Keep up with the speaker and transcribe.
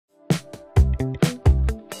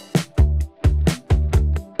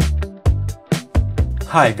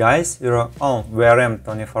Hi guys, you're on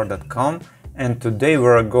vrm24.com and today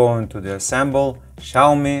we're going to disassemble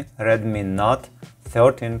Xiaomi Redmi Note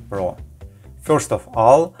 13 Pro. First of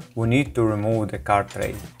all, we need to remove the card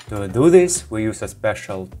tray. To do this, we use a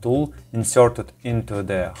special tool inserted into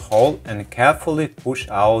the hole and carefully push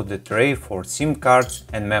out the tray for SIM cards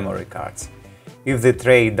and memory cards. If the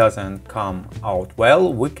tray doesn't come out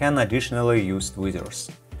well, we can additionally use tweezers.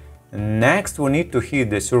 Next, we need to heat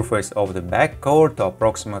the surface of the back cover to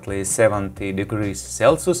approximately 70 degrees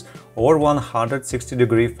Celsius or 160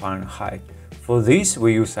 degrees Fahrenheit. For this,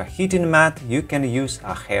 we use a heating mat. You can use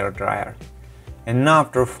a hair dryer. And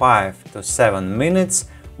after 5 to 7 minutes,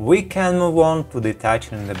 we can move on to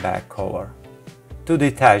detaching the back cover. To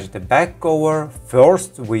detach the back cover,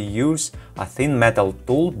 first we use a thin metal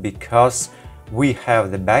tool because we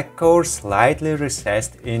have the back cover slightly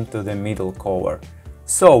recessed into the middle cover.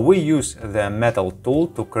 So we use the metal tool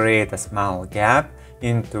to create a small gap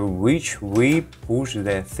into which we push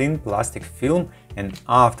the thin plastic film, and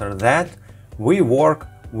after that we work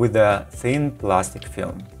with the thin plastic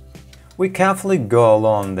film. We carefully go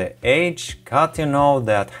along the edge, cutting out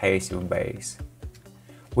the adhesive base.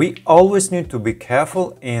 We always need to be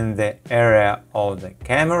careful in the area of the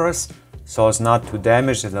cameras so as not to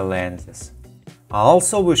damage the lenses.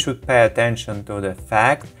 Also, we should pay attention to the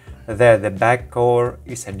fact that the back cover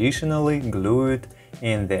is additionally glued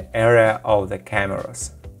in the area of the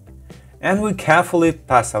cameras. And we carefully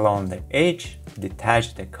pass along the edge,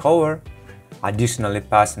 detach the cover, additionally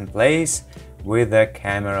pass in place with the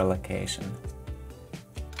camera location.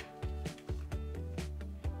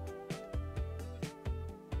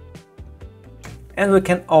 And we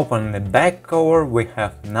can open the back cover. We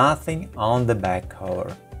have nothing on the back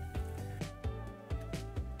cover.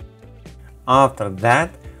 After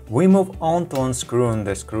that, we move on to unscrewing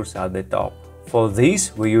the screws at the top. For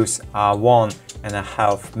this, we use a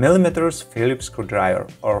 1.5mm Phillips screwdriver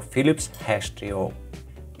or Phillips #3O.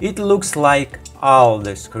 It looks like all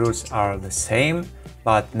the screws are the same,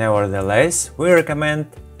 but nevertheless, we recommend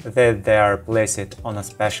that they are placed on a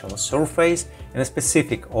special surface in a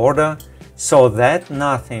specific order so that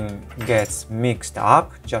nothing gets mixed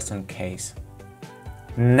up, just in case.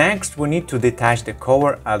 Next, we need to detach the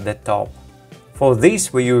cover at the top. For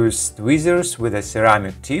this, we use tweezers with the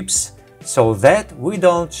ceramic tips so that we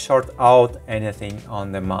don't short out anything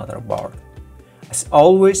on the motherboard. As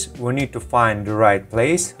always, we need to find the right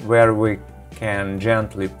place where we can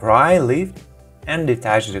gently pry, lift and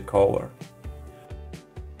detach the cover.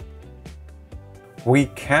 We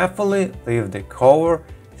carefully lift the cover,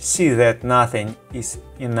 see that nothing is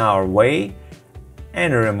in our way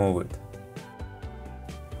and remove it.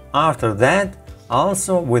 After that,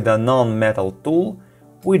 also with a non-metal tool,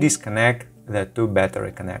 we disconnect the two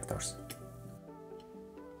battery connectors.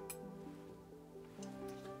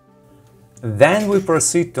 Then we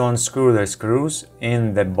proceed to unscrew the screws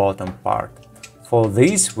in the bottom part. For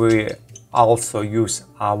this, we also use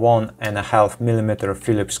a 1.5mm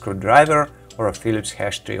Phillips screwdriver or a Phillips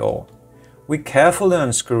 #3O. We carefully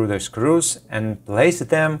unscrew the screws and place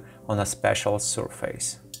them on a special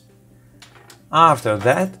surface. After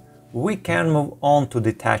that, we can move on to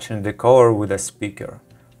detaching the cover with a speaker,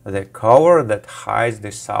 the cover that hides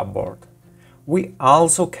the subboard. We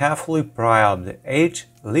also carefully pry up the edge,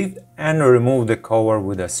 lift and remove the cover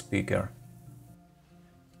with a speaker.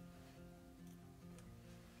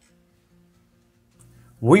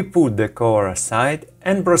 We put the cover aside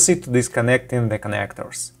and proceed to disconnecting the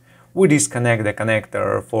connectors. We disconnect the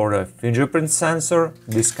connector for the fingerprint sensor,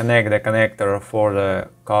 disconnect the connector for the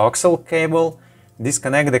coaxial cable,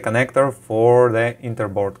 disconnect the connector for the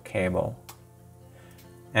interboard cable.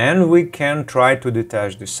 And we can try to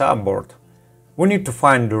detach the subboard. We need to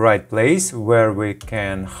find the right place where we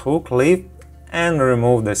can hook, lift and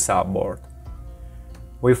remove the subboard.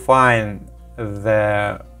 We find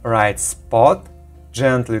the right spot,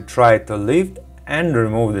 gently try to lift and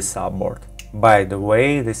remove the subboard. By the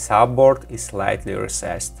way, the subboard is slightly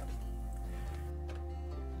recessed.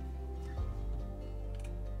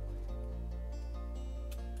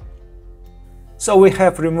 So we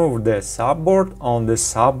have removed the subboard. On the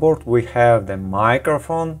subboard we have the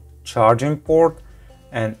microphone, charging port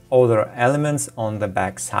and other elements on the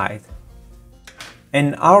back side.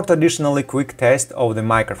 In our traditionally quick test of the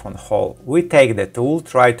microphone hole, we take the tool,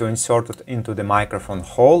 try to insert it into the microphone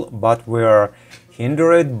hole, but we are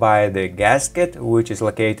hindered by the gasket which is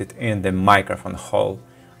located in the microphone hole.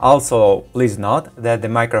 Also, please note that the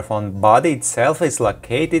microphone body itself is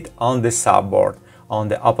located on the subboard, on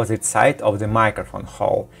the opposite side of the microphone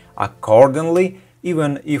hole. Accordingly,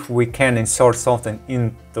 Even if we can insert something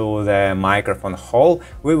into the microphone hole,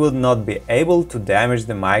 we will not be able to damage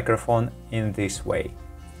the microphone in this way.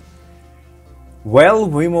 Well,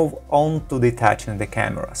 we move on to detaching the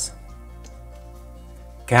cameras.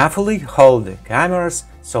 Carefully hold the cameras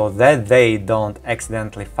so that they don't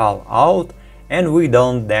accidentally fall out and we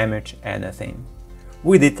don't damage anything.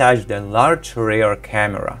 We detach the large rear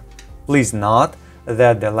camera. Please note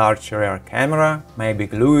that the large rear camera may be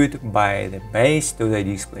glued by the base to the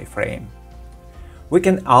display frame. We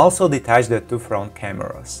can also detach the two front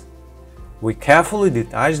cameras. We carefully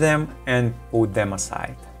detach them and put them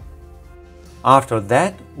aside. After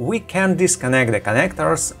that, we can disconnect the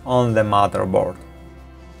connectors on the motherboard.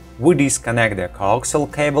 We disconnect the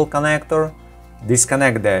coaxial cable connector,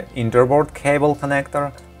 disconnect the interboard cable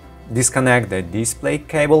connector, disconnect the display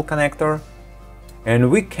cable connector,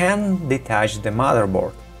 and we can detach the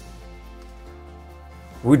motherboard.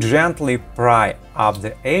 We gently pry up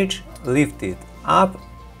the edge, lift it up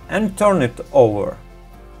and turn it over.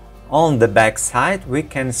 On the back side we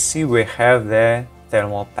can see we have the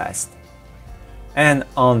thermal paste. And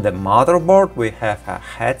on the motherboard we have a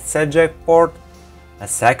headset jack port, a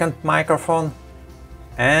second microphone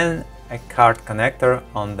and a card connector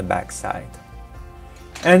on the back side.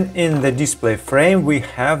 And in the display frame we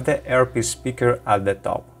have the earpiece speaker at the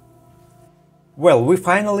top. Well, we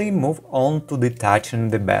finally move on to detaching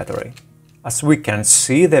the battery. As we can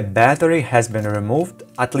see, the battery has been removed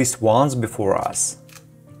at least once before us.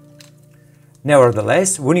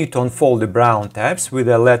 Nevertheless, we need to unfold the brown tabs with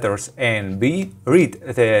the letters A and B, read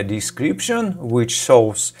the description, which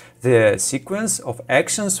shows the sequence of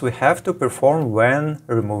actions we have to perform when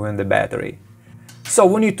removing the battery. So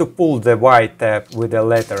we need to pull the white tab with the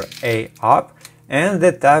letter A up, and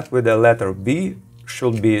the tab with the letter B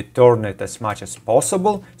should be turned as much as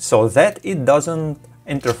possible so that it doesn't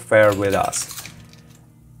interfere with us.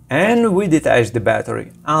 And we detach the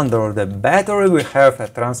battery. Under the battery we have a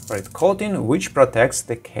transparent coating which protects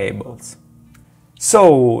the cables.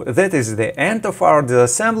 So that is the end of our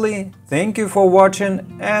disassembly. Thank you for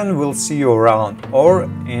watching and we'll see you around or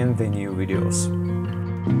in the new videos.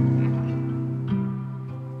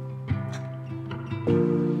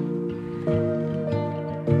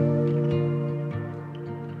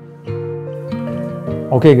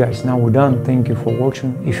 Okay guys, now we're done. Thank you for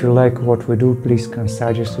watching. If you like what we do, please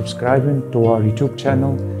consider subscribing to our YouTube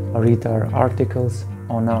channel, read our articles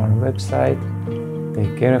on our website.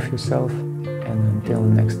 Take care of yourself and until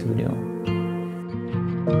next video.